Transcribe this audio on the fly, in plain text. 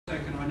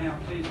now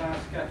please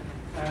ask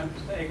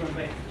Mr. Egon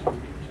Vetter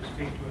to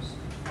speak to us.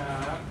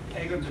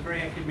 Egon's a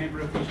very active member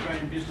of the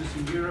Australian Business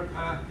in Europe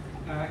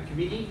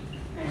Committee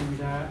and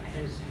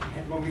has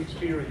had long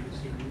experience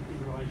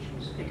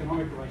in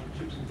economic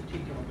relationships in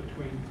particular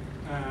between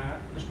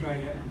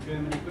Australia and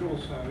Germany, but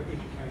also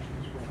education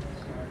as well.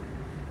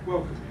 So,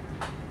 welcome.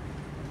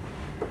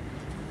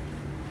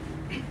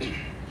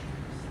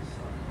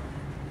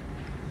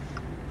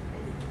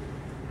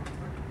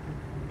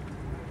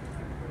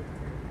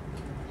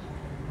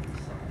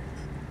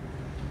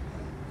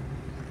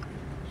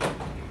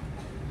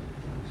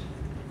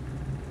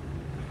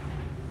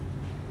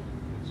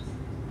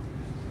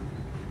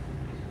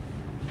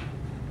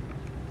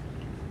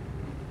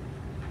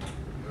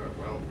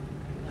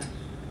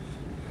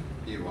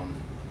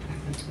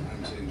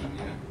 I'm the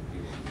engineer.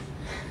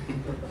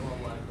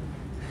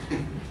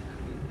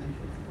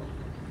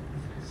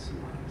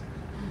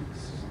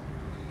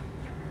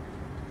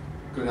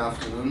 Good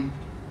afternoon,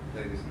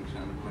 ladies and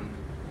gentlemen.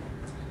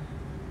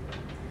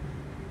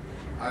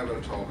 I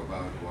will talk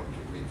about what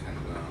we can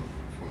learn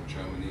from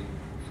Germany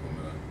from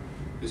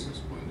a business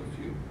point of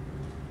view.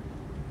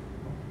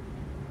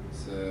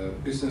 The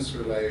business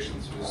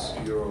relations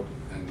with Europe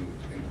and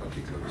in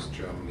particular with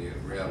Germany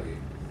rarely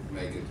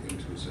make it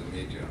into the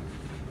media.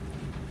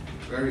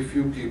 Very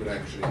few people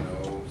actually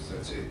know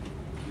that the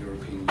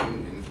European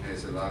Union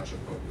has a larger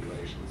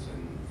population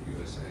than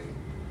USA,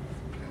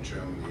 and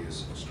Germany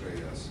is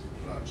Australia's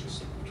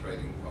largest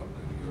trading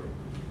partner in Europe.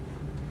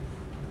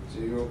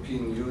 The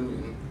European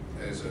Union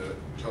as a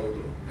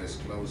total has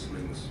close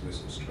links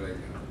with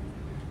Australia,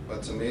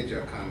 but the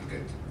media can't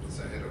get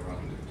their head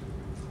around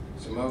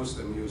it. The most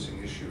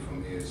amusing issue for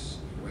me is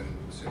when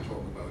they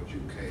talk about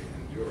UK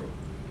and Europe.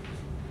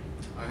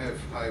 I have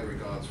high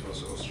regards for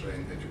the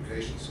Australian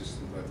education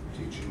system, but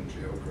teaching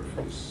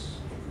geography is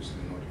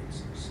obviously not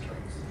its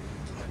strength.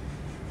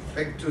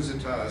 Back to the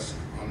task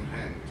on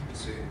hand.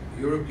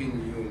 The European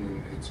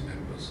Union, its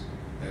members,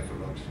 have a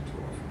lot to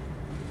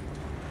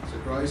offer. The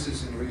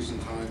crisis in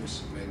recent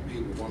times made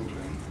people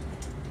wondering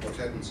what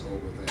happens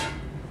over there.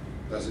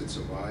 Does it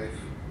survive,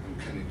 and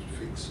can it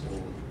fix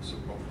all the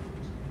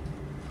problems?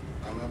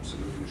 I'm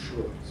absolutely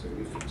sure they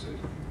will fix it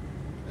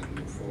and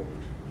move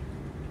forward.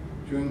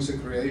 During the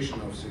creation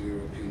of the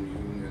European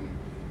Union,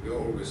 we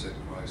always had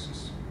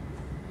crises.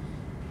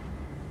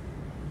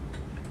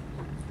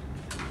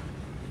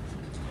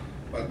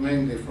 But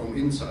mainly from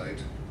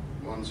inside.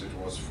 Once it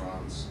was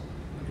France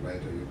and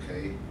later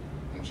UK,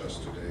 and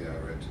just today I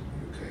read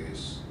UK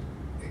is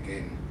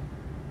again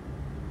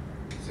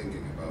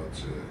thinking about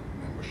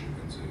membership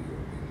in the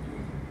European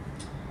Union.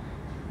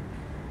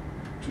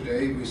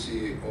 Today we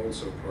see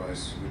also a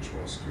crisis which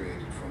was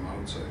created from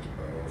outside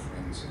by our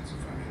friends in the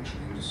financial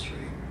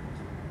industry,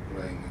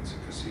 playing in the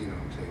casino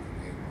and taking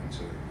aim on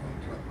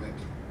Club Med,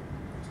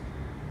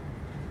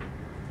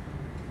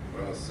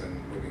 rather than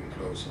looking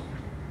closer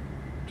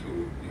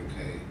to UK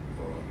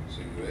or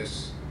the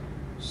US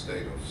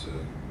state of the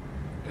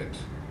debt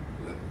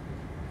level.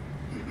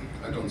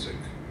 I don't think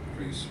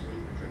Greece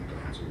will bring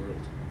down the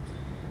world.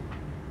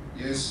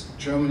 Yes,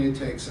 Germany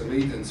takes a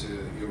lead in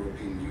the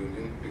European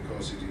Union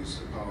because it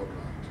is a power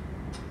plant.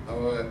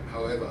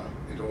 However,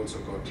 it also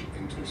got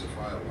into the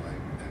fire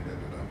line and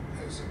ended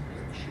up as a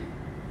black sheep.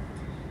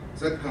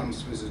 That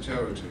comes with the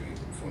territory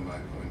from my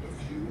point of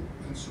view,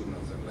 and sooner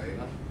than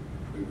later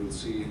we will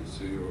see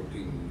the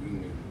European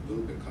Union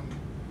will become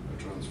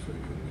a transfer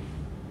union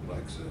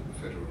like the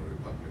Federal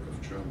Republic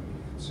of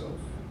Germany itself.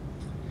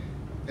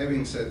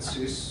 Having said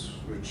this,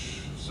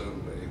 which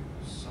certainly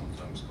is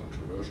sometimes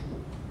controversial,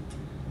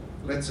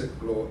 let's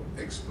explore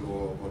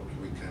what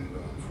we can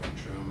learn from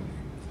Germany.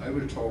 I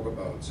will talk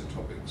about the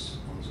topics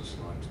on the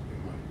slide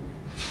behind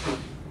me.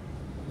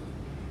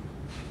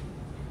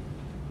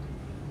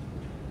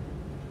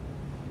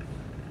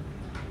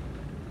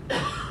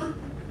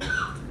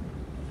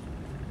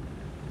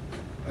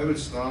 I will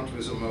start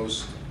with the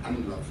most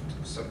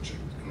unloved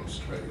subject in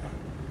Australia,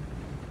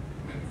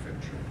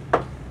 manufacturing.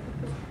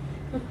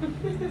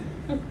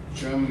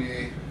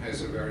 Germany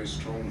has a very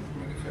strong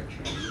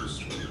manufacturing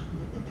industry,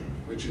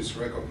 which is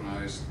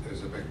recognized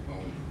as a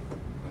backbone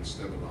and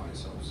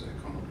stabilizer of the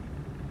economy.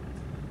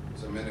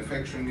 The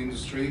manufacturing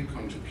industry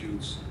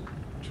contributes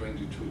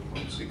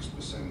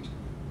 22.6%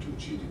 to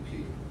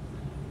GDP.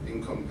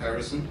 In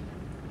comparison,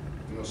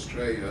 in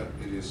Australia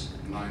it is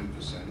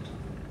 9%,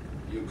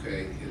 UK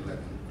 11%,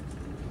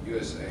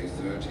 USA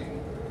 13%,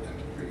 and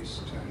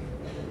Greece 10%.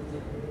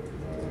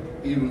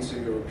 Even the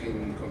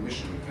European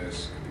Commission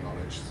has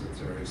acknowledged that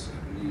there is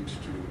a need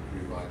to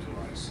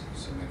revitalize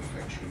the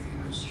manufacturing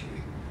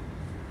industry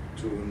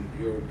to an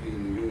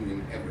European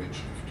Union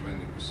average of 20%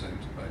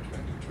 by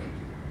 2020.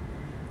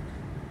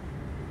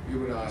 You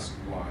will ask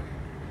why.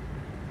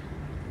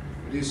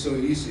 It is so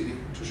easy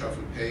to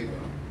shuffle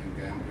paper and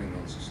gambling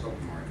on the stock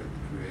market,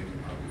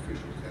 creating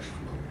artificial cash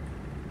flow,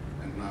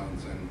 and now and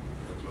then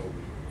a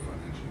global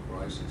financial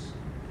crisis.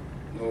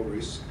 No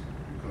risk,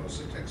 because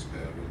the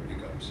taxpayer will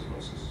pick up the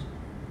losses.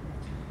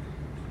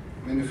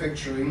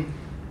 Manufacturing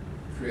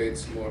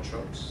creates more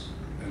jobs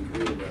and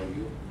real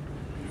value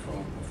in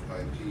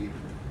GDP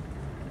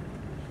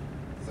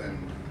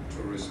than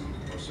tourism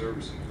or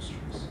service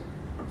industries.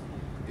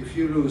 If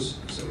you lose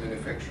the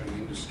manufacturing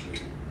industry,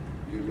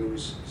 you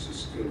lose the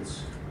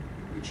skills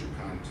which you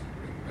can't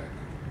bring back.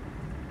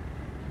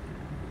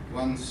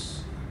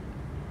 Once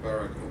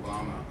Barack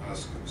Obama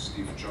asked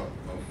Steve Jobs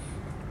of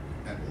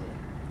Apple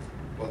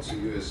what the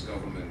US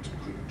government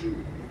could do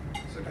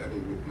that Apple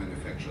would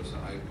manufacture the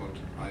iPod,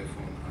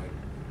 iPhone,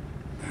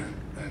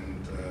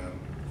 and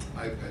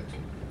iPad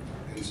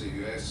in the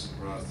US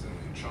rather than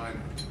in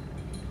China.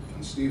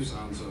 And Steve's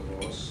answer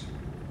was,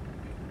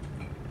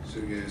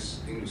 the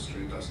US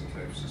industry doesn't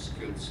have the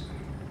skills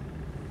anymore.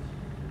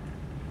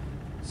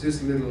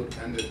 This little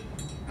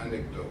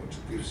anecdote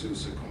gives you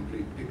the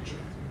complete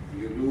picture.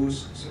 You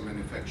lose the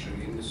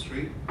manufacturing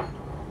industry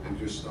and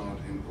you start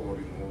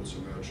importing all the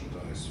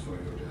merchandise for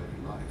your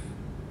daily life.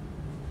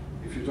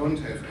 If you don't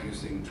have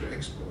anything to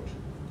export,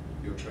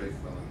 your trade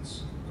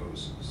balance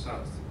goes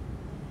south.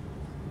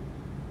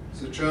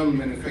 The German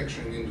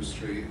manufacturing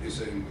industry is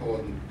an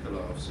important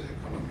pillar of the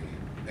economy,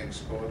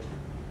 export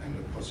and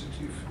a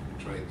positive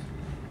trade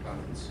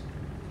balance.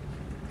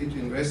 It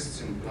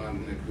invests in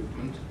plant and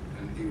equipment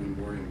and even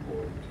more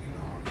important in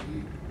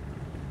R&D.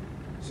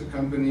 The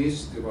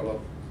companies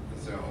develop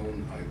their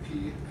own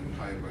IP and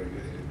high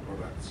value-added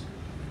products,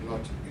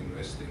 not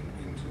investing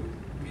into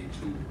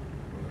me-too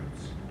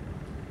products.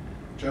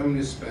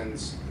 Germany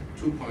spends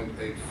 2.84%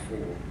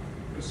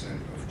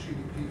 of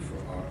GDP for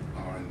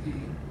R&D,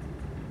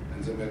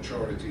 and the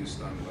majority is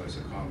done by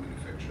the car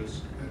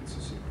manufacturers and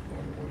the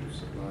automotive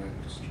supply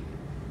industry.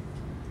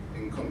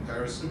 In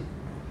comparison,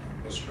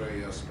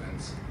 Australia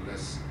spends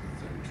less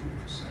than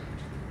 2%.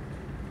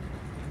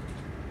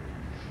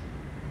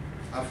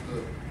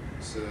 After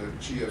the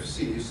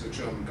GFCs, the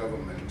German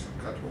government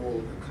cut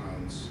all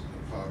accounts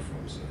apart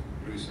from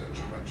the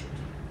research budget.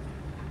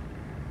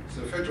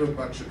 The federal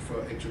budget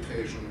for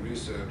education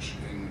research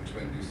in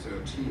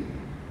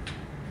 2013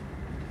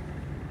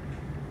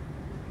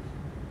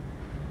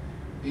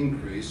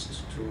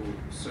 increased to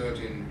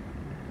 13.7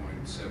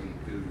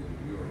 billion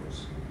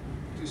euros,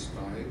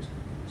 despite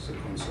the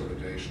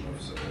consolidation of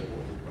the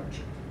overall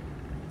budget.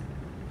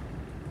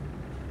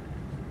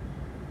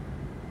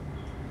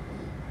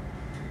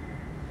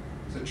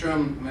 The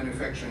German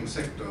manufacturing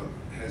sector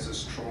has a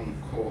strong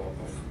core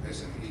of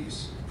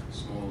SMEs,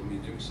 small,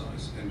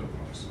 medium-sized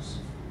enterprises,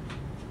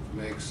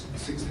 makes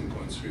 16.3%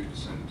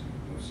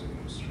 of the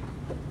industry.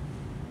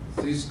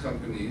 These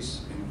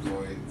companies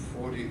employ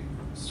 43%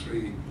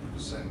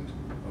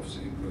 of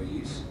the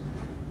employees,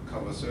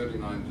 cover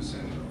 39%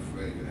 of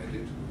value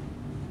added,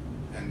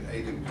 and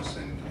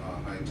 18% are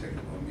high-tech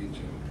or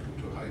medium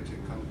to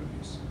high-tech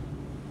companies,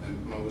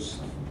 and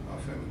most are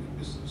family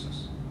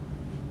businesses.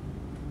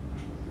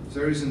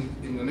 There is an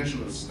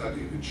international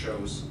study which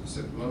shows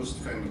that most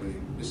family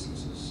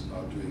businesses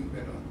are doing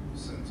better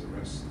than the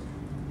rest.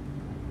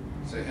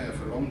 They have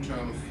a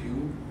long-term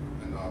view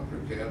and are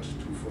prepared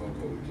to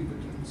forego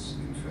dividends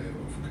in favor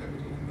of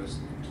capital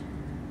investment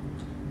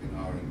in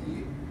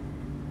R&D,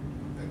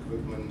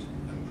 equipment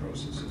and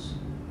processes.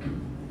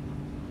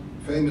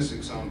 Famous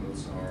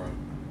examples are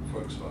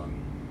Volkswagen,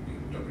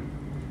 BMW.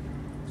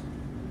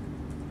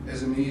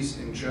 SMEs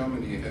in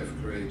Germany have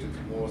created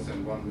more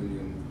than 1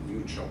 million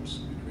new jobs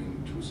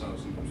between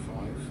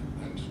 2005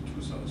 and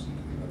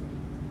 2011.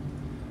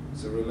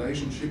 The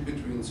relationship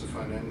between the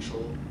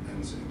financial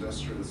and the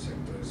industrial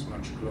sector is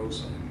much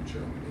closer in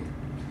Germany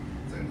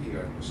than here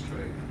in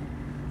Australia.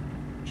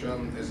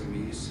 German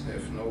SMEs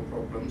have no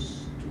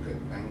problems to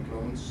get bank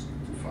loans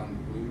to fund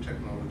new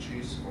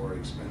technologies or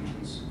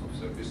expansions of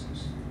their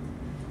business.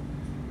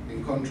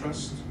 In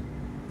contrast,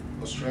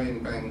 Australian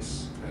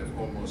banks have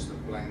almost a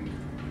blank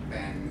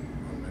ban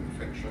on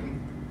manufacturing,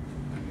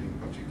 and in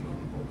particular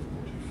on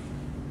automotive.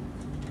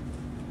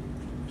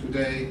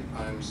 Today,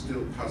 I am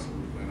still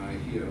puzzled when I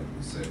hear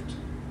that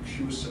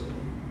QCell,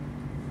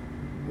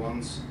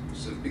 once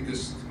the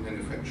biggest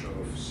manufacturer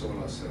of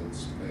solar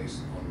cells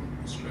based on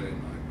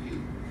Australian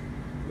IP,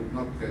 could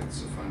not get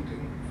the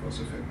funding for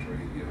the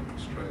factory here in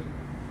Australia.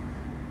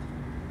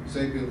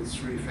 They built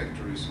 3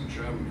 factories in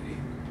Germany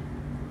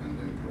and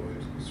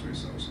employed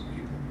 3,000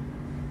 people.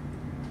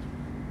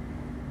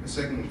 A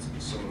second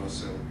solar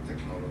cell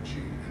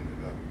technology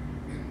ended up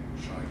in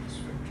Chinese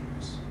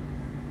factories.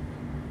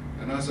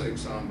 Another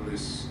example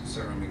is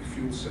Ceramic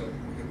Fuel Cell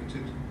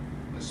Limited,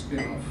 a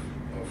spin-off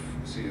of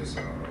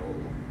CSIRO,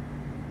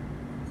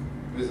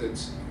 with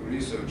its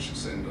research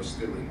center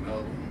still in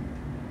Melbourne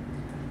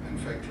and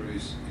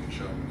factories in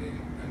Germany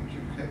and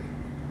UK.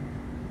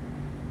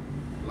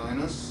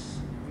 Linus,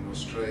 an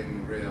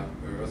Australian rare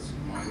earth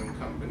mining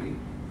company,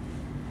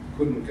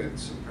 couldn't get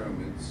the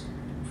permits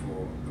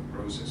for a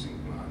processing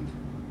plant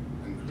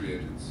and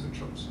created the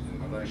jobs in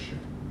Malaysia.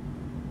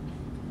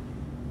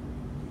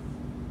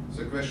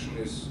 The question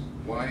is,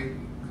 why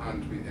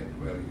can't we add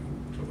value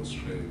to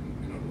Australian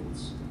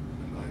minerals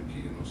and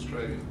IP in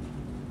Australia?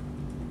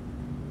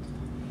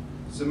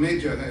 The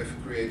media have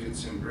created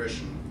the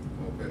impression,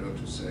 or better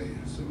to say,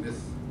 the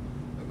myth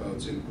about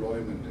the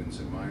employment in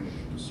the mining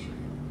industry.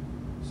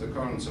 The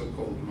current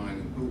so-called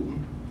mining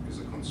boom is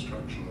a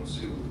construction or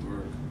civil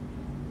work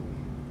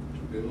boom to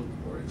build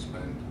or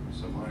expand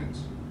the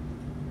mines.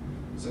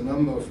 The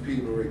number of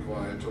people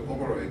required to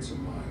operate the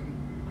mine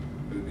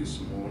will be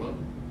smaller,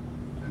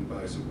 and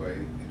by the way,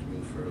 it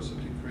will further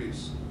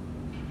decrease.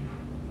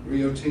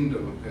 Rio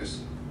Tinto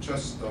has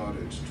just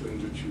started to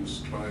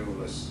introduce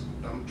driverless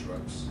dump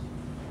trucks,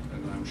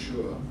 and I'm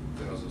sure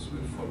the others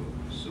will follow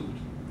suit.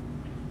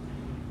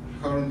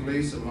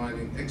 Currently, the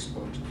mining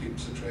export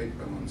keeps the trade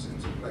balance in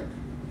the black.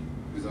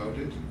 Without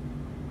it,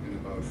 in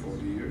about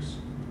 40 years,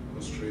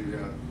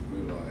 Australia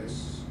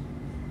relies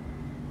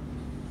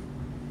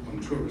on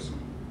tourism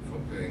for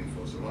paying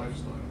for the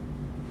lifestyle.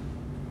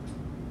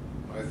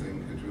 I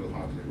think it will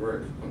hardly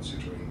work,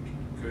 considering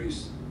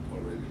Greece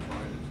already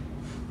tried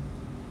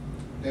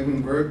it.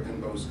 Having worked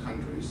in both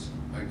countries,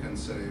 I can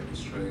say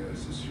Australia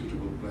is a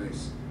suitable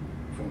place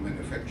for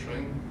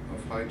manufacturing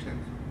of high-tech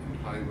and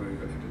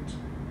high-value-added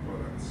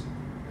products,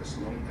 as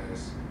long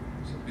as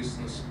the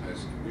business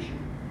has a vision,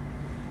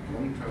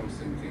 long-term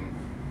thinking,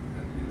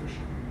 and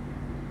leadership.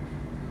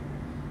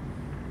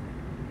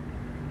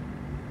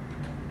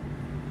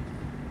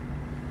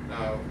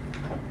 Now,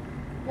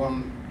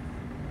 one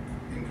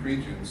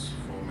ingredients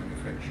for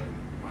manufacturing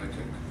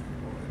high-tech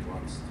or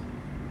advanced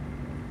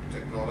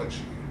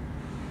technology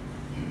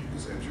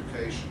is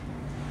education.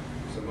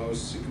 The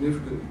most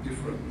significant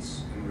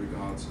difference in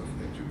regards of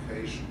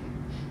education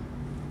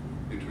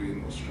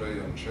between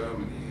Australia and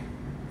Germany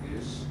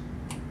is,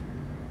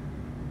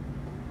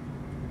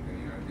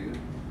 any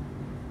idea?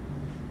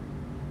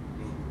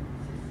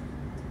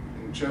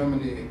 In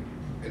Germany,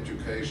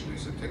 education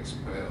is a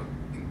taxpayer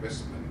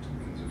investment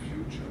in the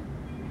future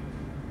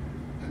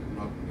and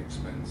not an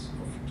expense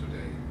of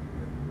today,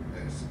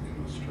 as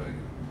in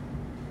Australia.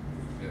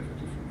 We have a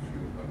different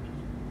view about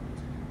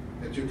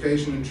it.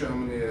 Education in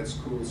Germany at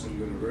schools and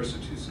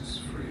universities is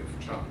free of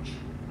charge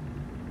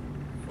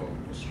for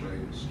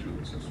Australian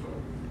students as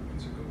well when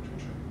they go to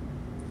Germany.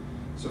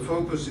 The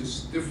focus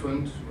is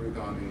different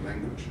regarding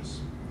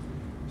languages.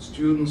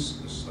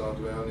 Students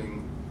start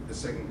learning a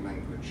second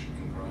language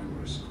in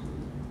primary school,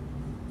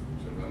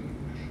 they learn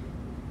English.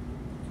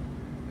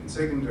 In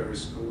secondary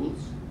schools,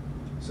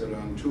 they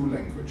learn 2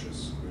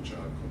 languages which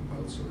are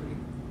compulsory,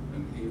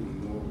 and even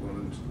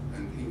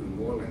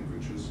more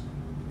languages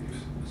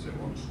if they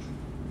want to.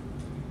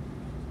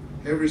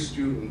 Every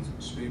student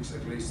speaks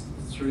at least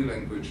 3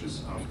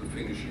 languages after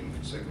finishing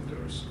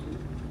secondary school.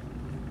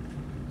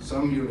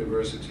 Some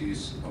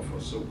universities offer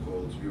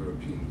so-called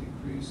European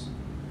degrees,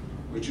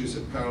 which is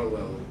a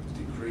parallel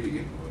degree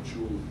or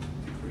dual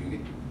degree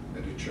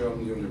at a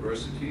German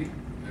university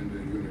and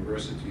a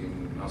university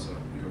in another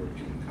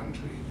European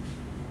country.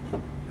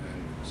 And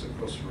the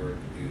coursework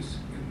is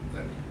in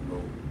that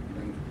local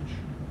language.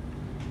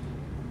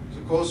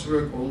 The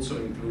coursework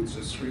also includes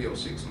a 3 or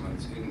 6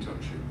 months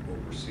internship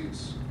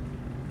overseas.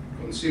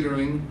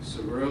 Considering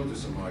the world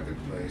is a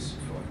marketplace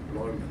for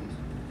employment,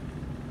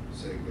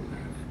 they will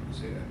have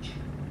the edge.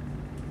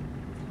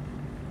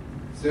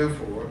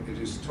 Therefore, it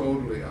is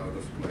totally out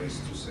of place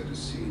to set a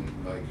scene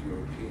like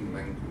European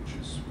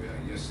languages where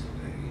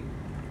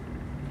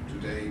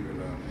today we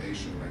learn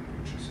Asian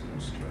languages in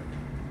Australia.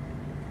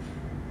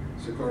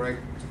 The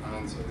correct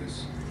answer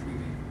is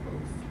really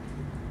both.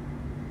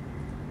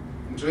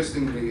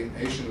 Interestingly,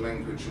 Asian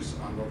languages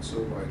are not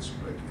so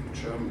widespread in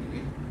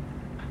Germany,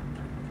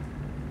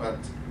 but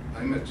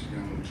I met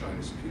young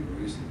Chinese people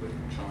recently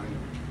in China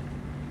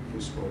who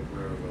spoke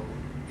very well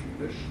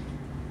English,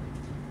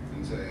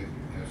 and they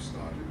have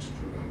started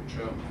to learn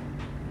German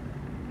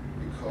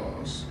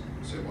because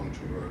they want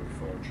to work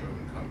for a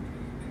German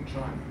company in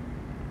China.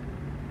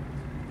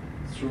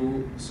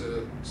 Through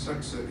the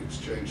Success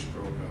Exchange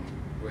program,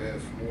 we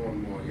have more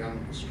and more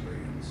young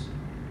Australians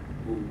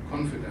who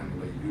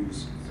confidently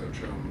use their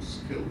German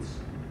skills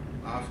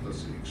after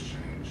the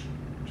exchange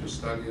to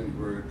study and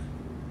work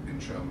in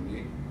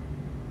Germany,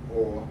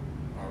 or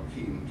are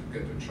keen to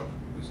get a job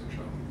with a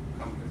German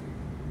company,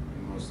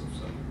 and most of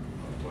them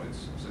are quite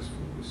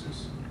successful with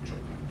this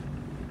job hunt.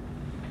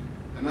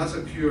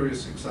 Another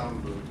curious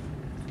example,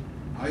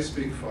 I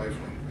speak 5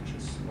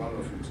 languages. One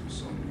of it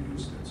is only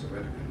used at the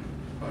Vatican,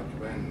 but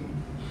when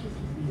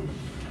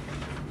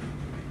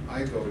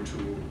I go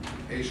to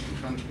Asian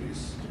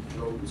countries,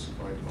 locals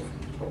quite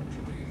often talk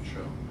to me in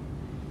German.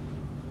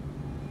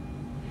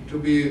 To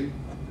be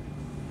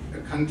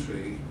a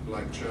country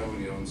like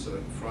Germany on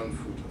the front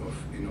foot of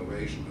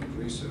innovation and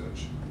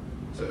research,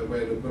 the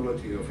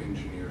availability of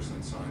engineers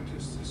and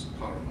scientists is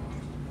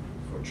paramount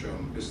for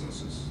German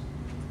businesses,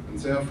 and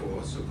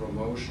therefore the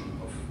promotion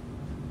of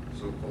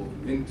so-called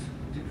MINT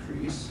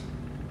degrees,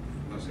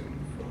 nothing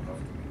for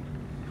after MINT,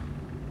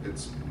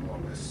 it's more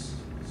or less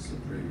the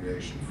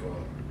abbreviation for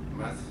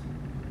math,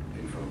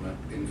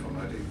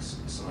 informatics,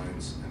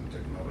 science and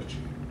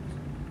technology,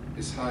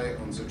 is high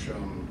on the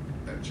German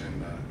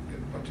agenda,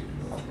 in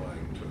particular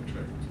trying to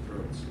attract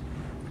girls.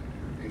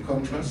 In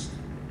contrast,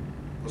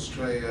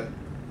 Australia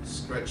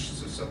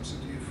scratched the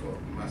subsidy for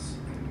math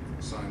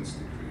and science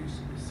degrees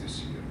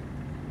this year,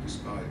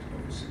 despite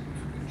of a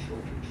significant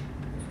shortage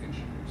of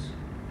engineers.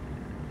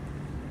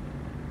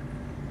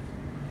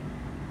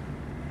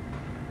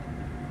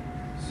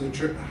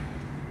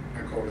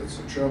 I call it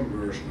the German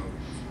version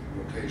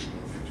of vocational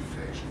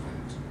education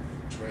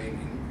and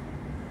training,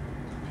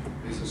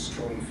 is a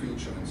strong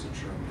feature in the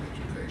German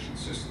education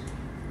system.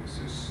 This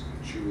is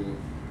dual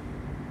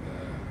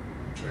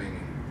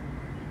training.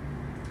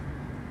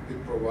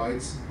 It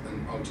provides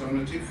an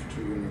alternative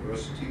to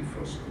university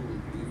for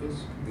school leavers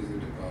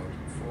with about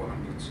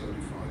 400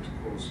 certified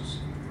courses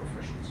in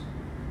professions.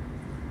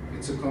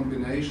 It's a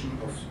combination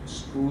of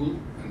school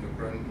and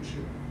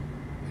apprenticeship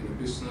in a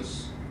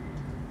business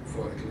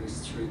for at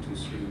least 3 to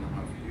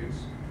 3.5 years.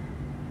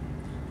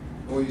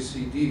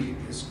 OECD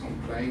is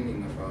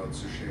complaining about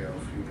the share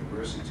of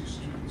university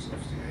students of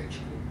the age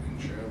group in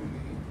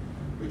Germany,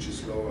 which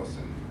is lower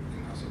than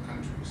in other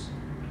countries,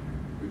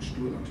 which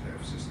do not have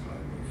this type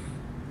of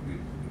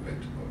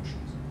vet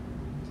options.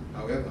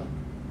 However,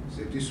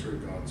 they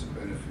disregard the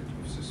benefit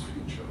of this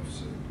feature of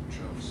the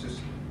German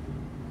system.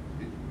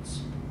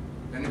 Its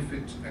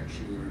benefit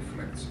actually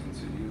reflects in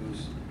the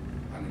youth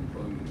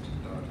unemployment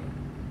data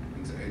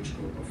in the age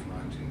group of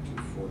 19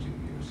 to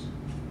 14 years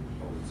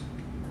old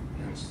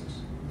youngsters.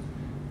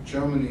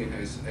 Germany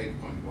has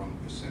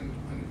 8.1%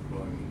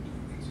 unemployment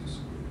in this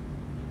group,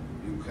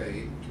 UK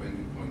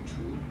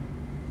 20.2,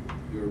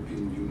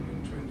 European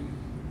Union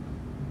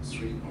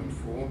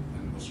 23.4,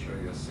 and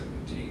Australia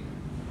 17.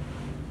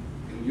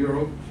 In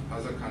Europe,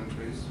 other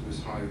countries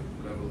with high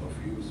level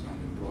of youth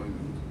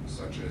unemployment,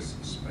 such as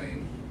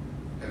Spain,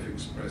 have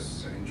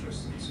expressed their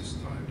interest in this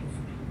type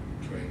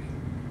of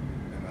training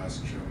and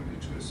asked Germany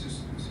to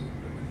assist with the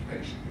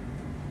implementation.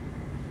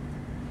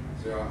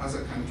 There are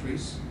other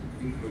countries,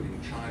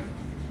 including China,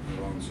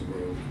 around the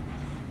world,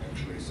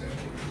 actually they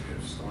already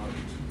have started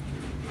to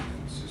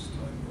implement this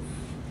type of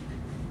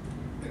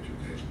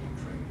educational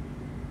training.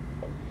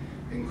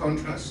 In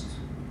contrast,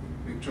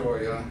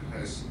 Victoria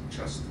has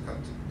just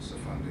cut the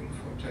funding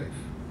for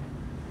TAFE.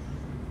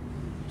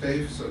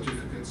 TAFE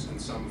certificates in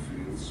some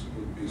fields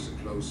would be the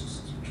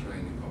closest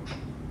training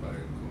option by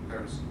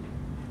comparison.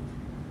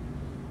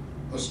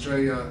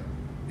 Australia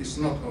is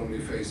not only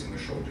facing a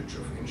shortage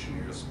of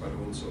engineers, but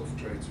also of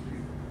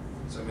tradespeople.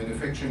 The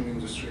manufacturing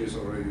industry is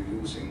already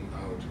losing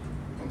out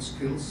on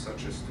skills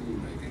such as tool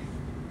making.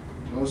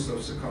 Most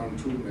of the current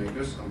tool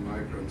makers are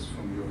migrants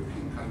from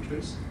European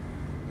countries,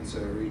 and they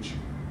are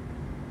reaching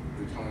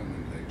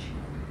retirement age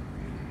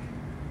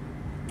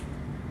now.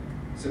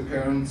 The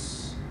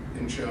parents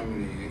in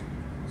Germany,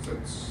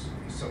 that's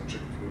a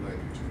subject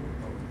related to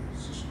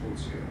the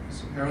schools here.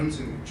 The parents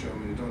in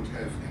Germany don't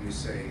have any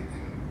say in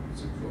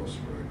the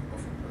coursework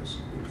offered by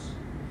schools.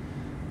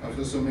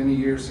 After so many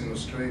years in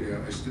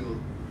Australia, it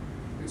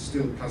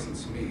still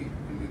puzzles me,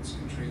 and it's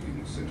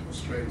intriguing that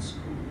Australian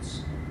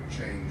schools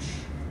change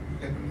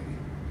happily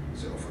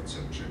the offered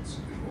subjects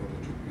in order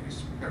to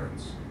please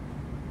parents,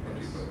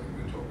 particularly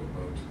when we talk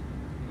about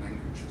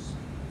languages.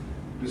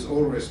 With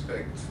all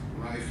respect,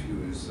 my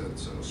view is that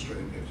the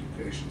Australian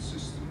education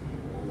system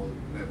at all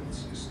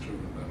levels is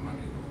driven by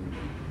money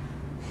only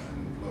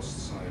and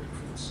lost sight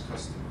of its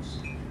customers,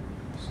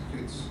 the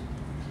kids.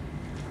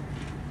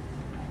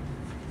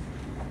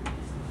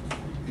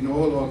 In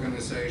all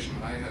organizations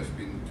I have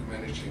been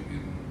managing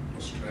in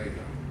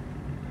Australia,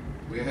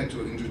 we had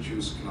to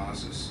introduce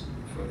classes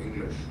for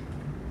English,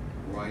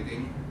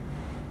 writing,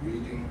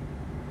 reading,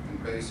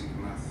 and basic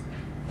math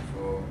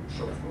for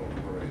shop floor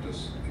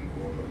operators in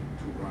order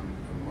to run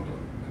a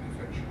modern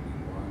manufacturing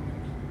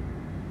environment.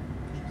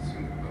 Just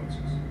think about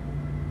this.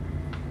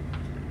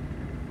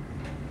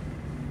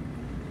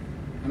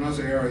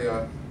 Another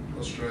area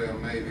Australia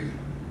maybe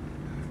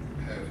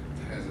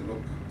has a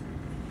look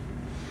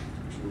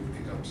to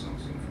pick up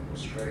something from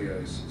Australia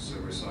is the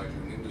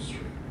recycling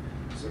industry.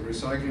 The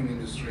recycling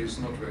industry is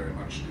not very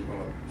much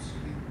developed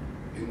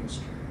in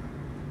Australia.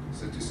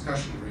 The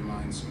discussion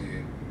reminds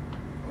me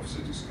of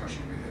the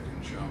discussion we had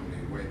in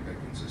Germany way back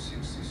in the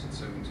 60s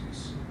and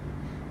 70s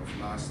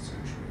of last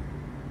century.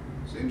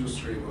 The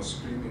industry was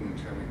screaming and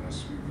telling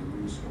us we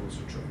will lose all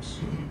the jobs.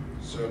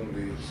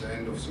 Certainly the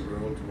end of the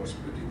world was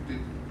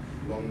predicted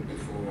long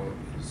before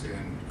the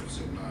end of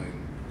the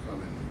 9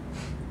 calendar.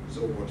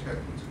 So what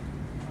happened?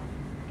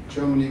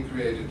 Germany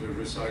created a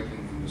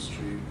recycling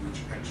industry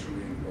which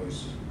actually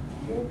employs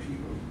more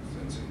people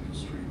than the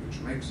industry which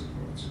makes the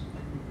parts.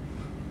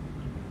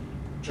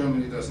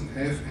 Germany doesn't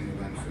have any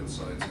landfill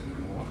sites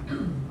anymore.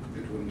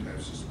 It wouldn't have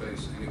the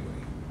space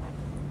anyway.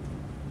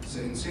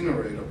 The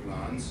incinerator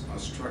plants are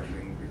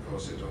struggling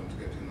because they don't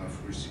get enough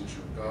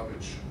residual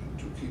garbage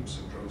to keep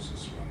the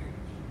process running.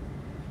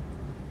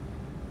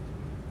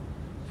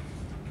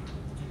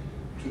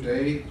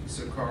 Today,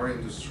 the car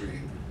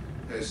industry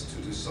has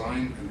to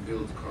design and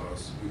build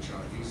cars which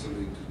are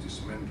easily to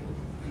dismantle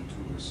and to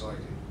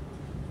recycle.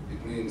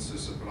 It means the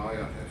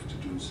supplier have to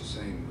do the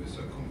same with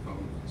their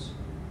components.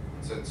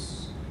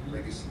 That's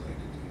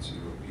legislated in the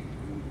European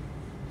Union.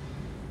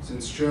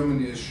 Since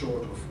Germany is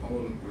short of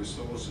own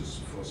resources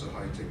for the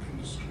high-tech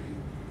industry,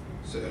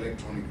 the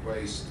electronic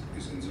waste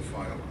is in the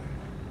fire line.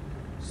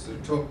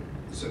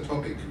 The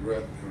topic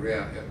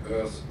rare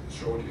earth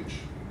shortage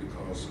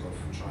because of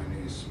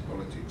Chinese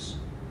politics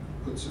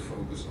puts the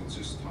focus on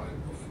this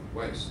type of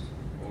waste,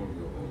 all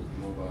your old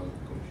mobile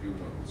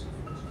computer and so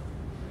forth.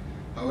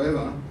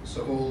 However,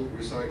 the whole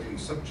recycling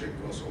subject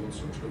was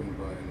also driven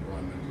by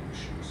environmental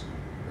issues,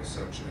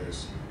 such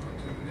as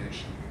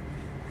contamination.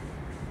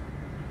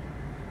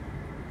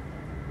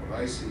 What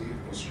I see,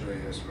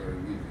 Australia is very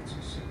weak in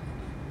this segment.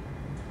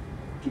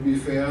 To be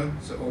fair,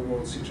 the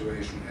overall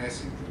situation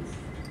has improved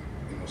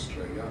in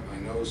Australia. I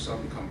know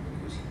some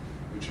companies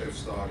which have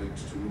started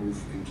to move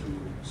into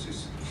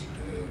this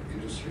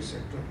industry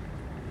sector.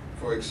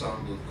 For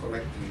example,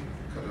 collecting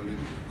catalytic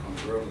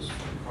converters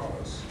from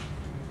cars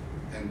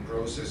and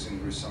processing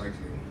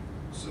recycling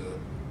the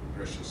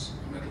precious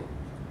metal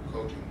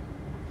coating.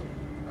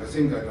 I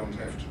think I don't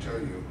have to tell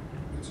you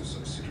it's a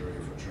subsidiary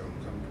of a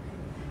German company.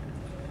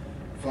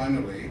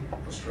 Finally,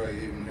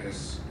 Australia even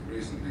has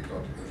recently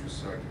got a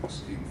recycling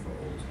scheme for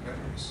old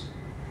batteries,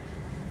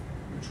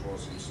 which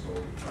was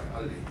installed by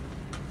Aldi.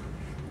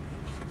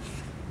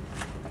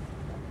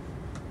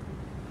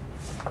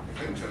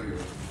 I can tell you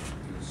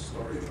a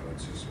story about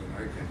this. When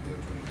I came here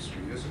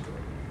 23 years ago,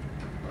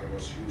 I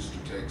was used to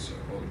take the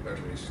old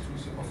batteries to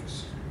the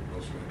office.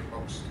 Those were in the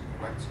box to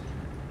collect them.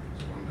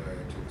 So one day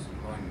I took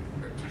mine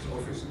back to the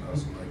office and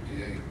asked my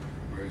PA,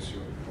 where is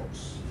your box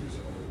with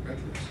the old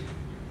batteries?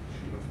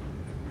 She looked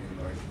at me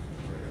like,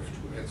 I have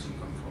to add some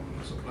come from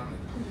another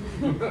planet.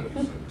 He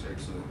said, take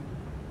the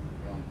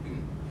round pin,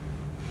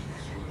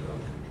 throw it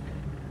out.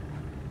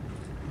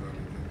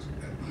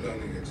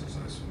 Learning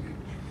exercise for me.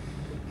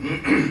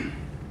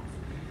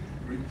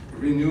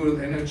 Renewable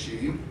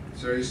energy,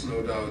 there is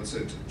no doubt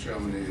that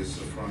Germany is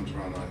the front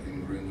runner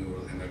in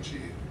renewable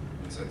energy,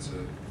 and that's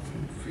a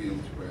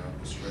field where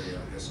Australia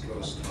has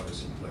close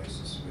ties and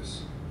places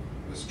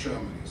with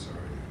Germany,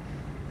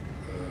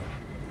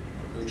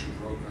 mutual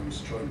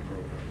programs, joint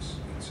programs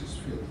in this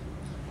field.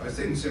 I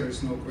think there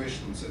is no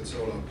question that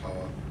solar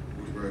power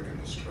would work in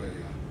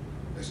Australia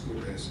as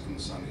good as in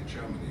sunny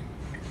Germany,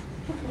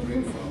 and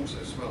wind farms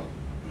as well.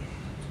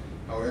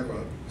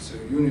 However, the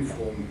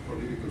uniform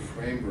political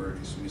framework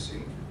is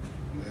missing,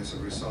 and as a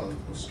result,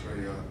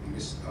 Australia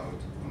missed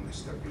out on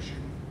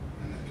establishing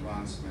an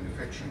advanced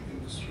manufacturing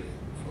industry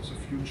for the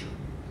future.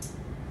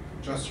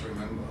 Just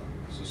remember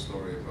the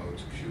story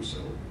about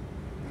QCell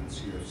and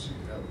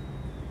CFCL.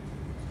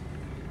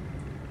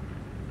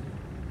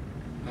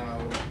 Now,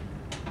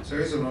 there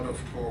is a lot of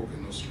talk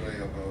in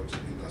Australia about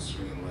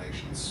industrial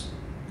relations,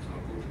 how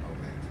good, how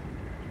bad.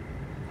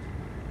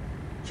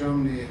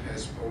 Germany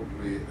has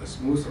probably a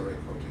smoother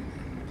record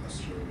in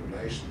industrial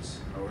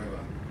relations. However,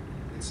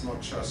 it's not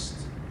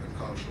just a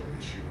cultural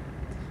issue.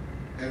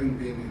 Having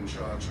been in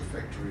charge of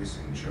factories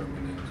in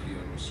Germany and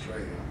here in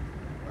Australia,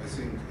 I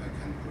think I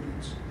can put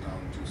it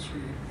down to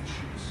three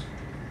issues.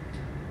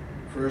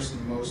 First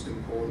and most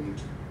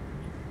important,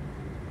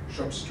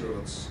 shop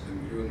stewards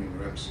and union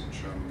reps in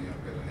Germany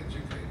are better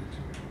educated.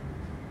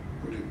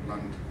 Put it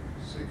blunt,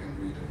 they can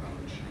read a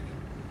balance sheet.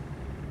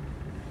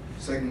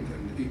 Second,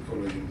 and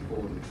equally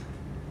important,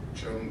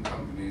 German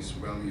companies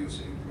value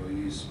the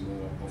employees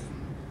more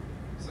often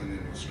than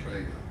in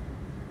Australia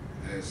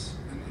as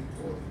an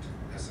important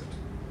asset.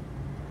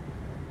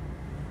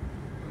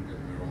 Don't get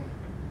me wrong,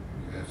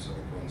 you have the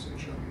odd ones in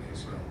Germany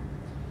as well.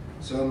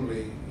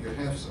 Certainly you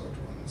have the odd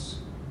ones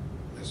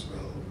as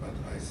well, but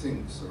I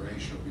think the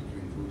ratio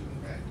between good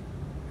and bad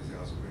is the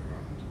other way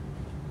around.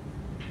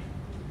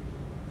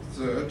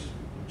 Third,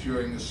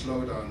 during a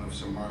slowdown of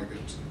the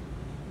market,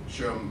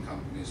 German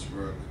companies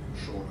work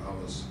short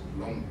hours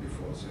long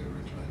before they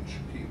retrench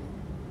people.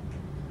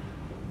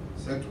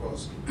 That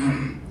was,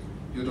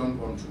 you don't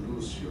want to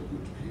lose your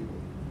good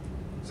people.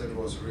 That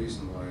was the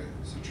reason why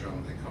the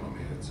German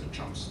economy had the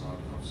jump start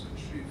of the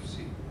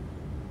GFC.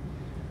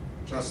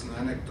 Just an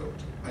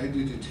anecdote, I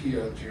did it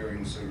here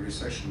during the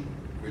recession,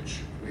 which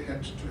we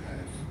had to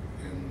have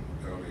in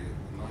early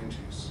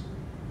 90s.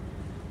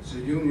 The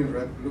union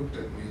rep looked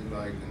at me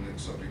like an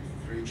exotic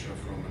creature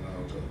from an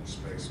outer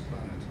space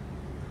planet.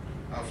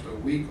 After a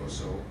week or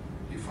so,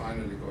 he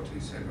finally got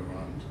his head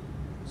around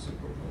the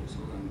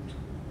proposal and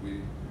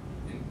we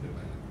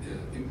implemented it.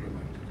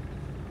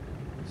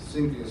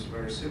 Thinking is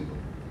very simple.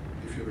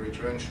 If you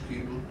retrench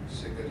people,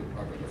 they get a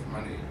bucket of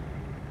money,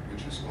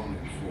 which is gone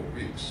in 4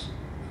 weeks,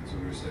 and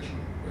the recession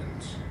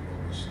went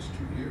almost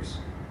 2 years.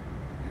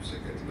 If they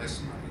get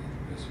less money,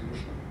 as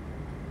usual,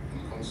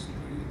 and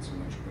constantly, it's a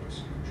much better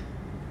solution.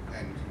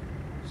 And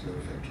the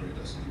factory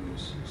doesn't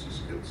lose the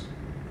skills.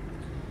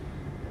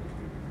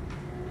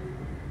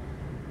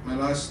 My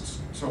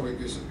last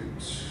topic is a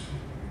bit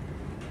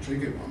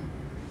tricky one.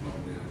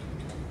 Normally I don't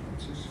talk about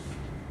this.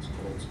 It's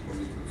called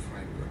political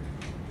framework.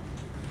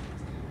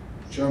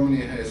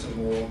 Germany has a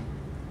more,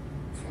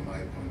 from my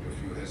point of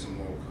view, has a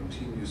more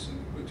continuous and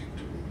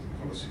predictable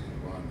policy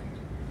environment.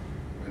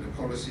 When a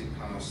policy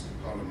passed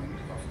Parliament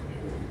after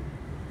all,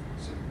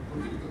 the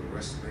political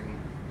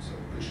wrestling, the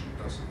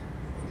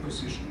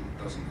opposition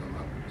doesn't come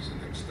up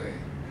the next day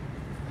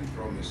and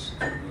promise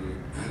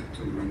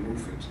to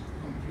remove it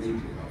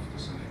completely after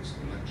the next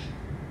election.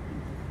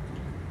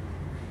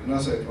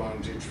 Another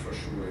advantage for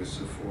sure is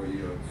the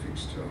 4-year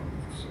fixed term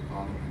of the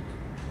Parliament.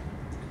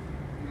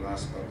 And And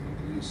last but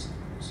not least,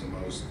 the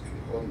most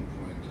important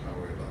point,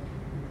 however,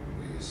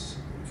 is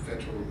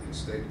federal and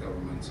state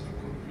governments are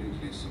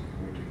completely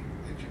supporting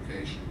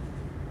education,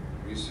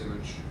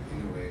 research,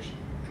 innovation,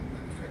 and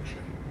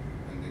manufacturing,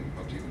 and in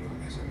particular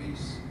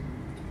SMEs,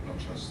 not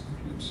just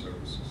lip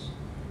services.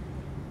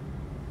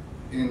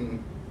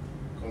 In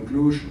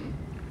conclusion,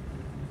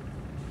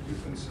 you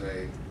can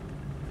say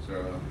there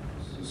are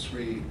the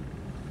three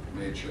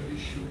major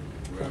issues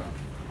where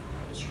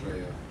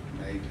Australia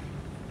maybe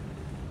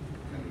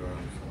can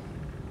learn from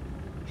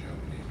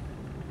Germany: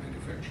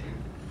 manufacturing,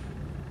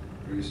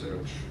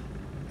 research,